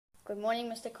Good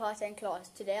morning, Mr. Carter and class.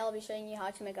 Today I'll be showing you how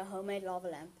to make a homemade lava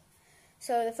lamp.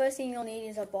 So the first thing you'll need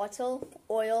is a bottle,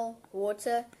 oil,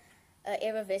 water, an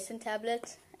effervescent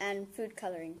tablet, and food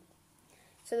coloring.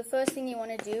 So the first thing you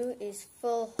want to do is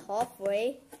fill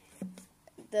halfway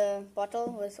the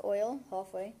bottle with oil,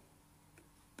 halfway.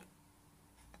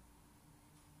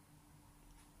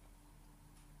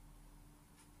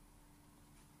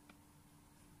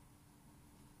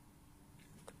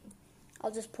 I'll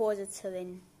just pause it so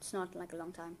then it's not like a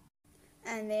long time.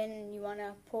 And then you want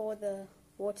to pour the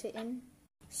water in.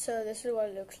 So this is what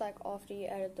it looks like after you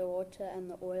added the water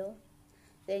and the oil.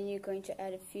 Then you're going to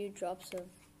add a few drops of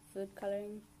food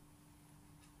coloring.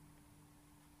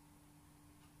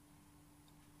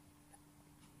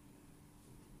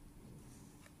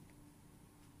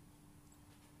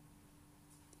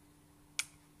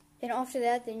 Then after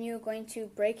that, you're going to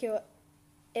break your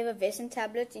effervescent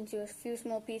tablet into a few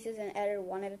small pieces and add it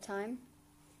one at a time.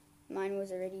 Mine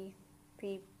was already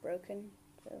pre-broken,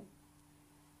 so.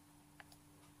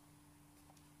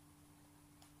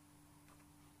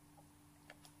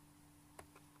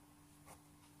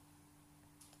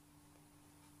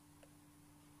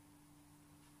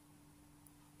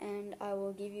 And I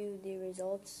will give you the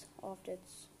results after it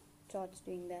starts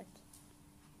doing that.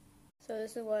 So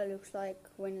this is what it looks like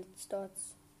when it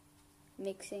starts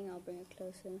mixing. I'll bring it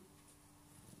closer.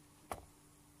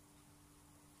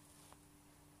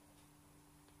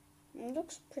 It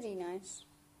looks pretty nice.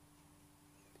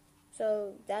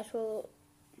 So that will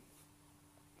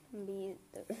be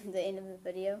the end of the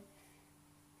video,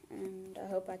 and I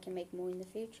hope I can make more in the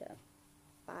future.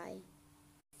 Bye.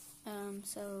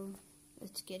 So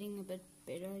it's getting a bit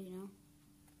better, you know.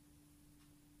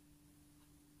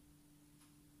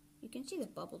 You can see the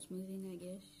bubbles moving, I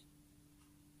guess.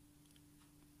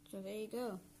 So there you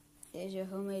go. There's your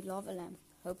homemade lava lamp.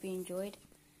 Hope you enjoyed.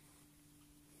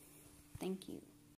 Thank you.